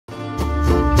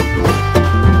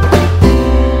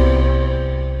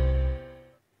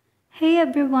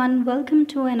everyone, welcome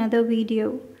to another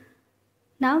video.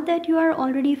 Now that you are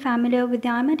already familiar with the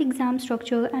IMAT exam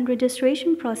structure and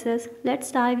registration process,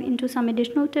 let's dive into some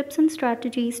additional tips and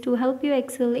strategies to help you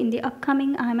excel in the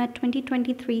upcoming IMAT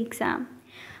 2023 exam.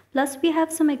 Plus, we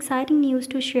have some exciting news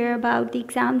to share about the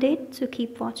exam date, so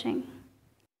keep watching.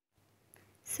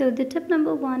 So the tip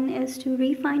number 1 is to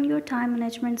refine your time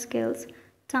management skills.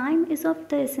 Time is of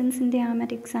the essence in the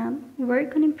IMAT exam.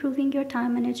 Work on improving your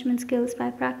time management skills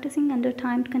by practicing under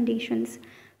timed conditions.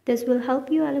 This will help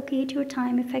you allocate your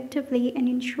time effectively and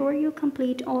ensure you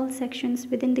complete all sections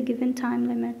within the given time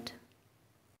limit.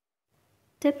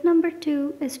 Tip number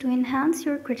 2 is to enhance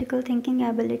your critical thinking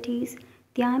abilities.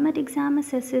 The IMAT exam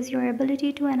assesses your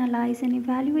ability to analyze and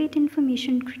evaluate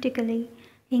information critically.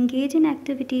 Engage in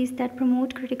activities that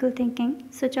promote critical thinking,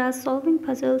 such as solving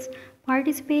puzzles,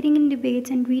 participating in debates,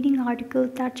 and reading articles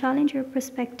that challenge your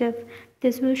perspective.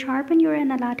 This will sharpen your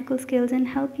analytical skills and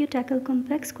help you tackle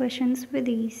complex questions with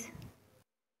ease.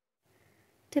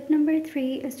 Tip number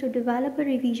 3 is to develop a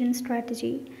revision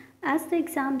strategy. As the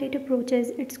exam date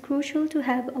approaches, it's crucial to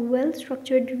have a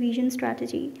well-structured revision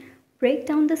strategy. Break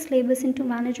down the syllabus into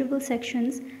manageable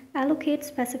sections, allocate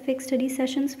specific study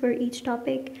sessions for each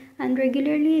topic, and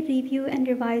regularly review and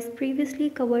revise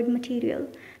previously covered material.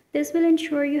 This will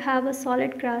ensure you have a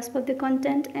solid grasp of the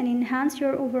content and enhance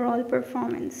your overall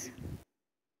performance.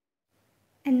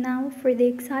 And now for the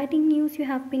exciting news you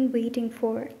have been waiting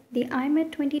for. The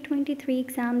IMAT 2023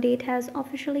 exam date has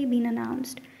officially been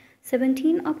announced.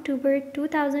 17 October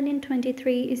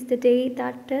 2023 is the day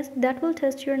that will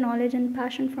test your knowledge and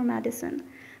passion for medicine.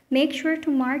 Make sure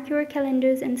to mark your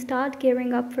calendars and start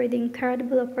gearing up for the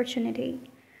incredible opportunity.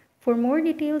 For more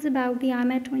details about the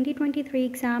IMAT 2023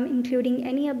 exam, including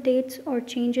any updates or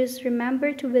changes,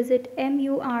 remember to visit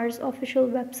MUR's official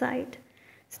website.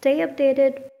 Stay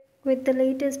updated with the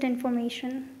latest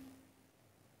information.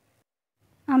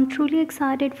 I'm truly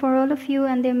excited for all of you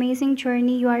and the amazing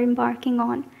journey you are embarking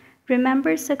on.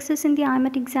 Remember, success in the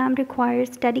IMAT exam requires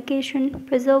dedication,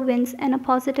 perseverance, and a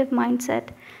positive mindset.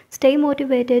 Stay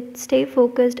motivated, stay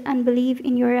focused, and believe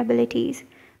in your abilities.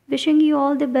 Wishing you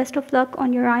all the best of luck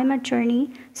on your IMAT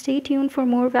journey. Stay tuned for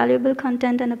more valuable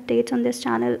content and updates on this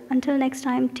channel. Until next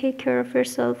time, take care of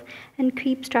yourself and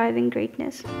keep striving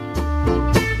greatness.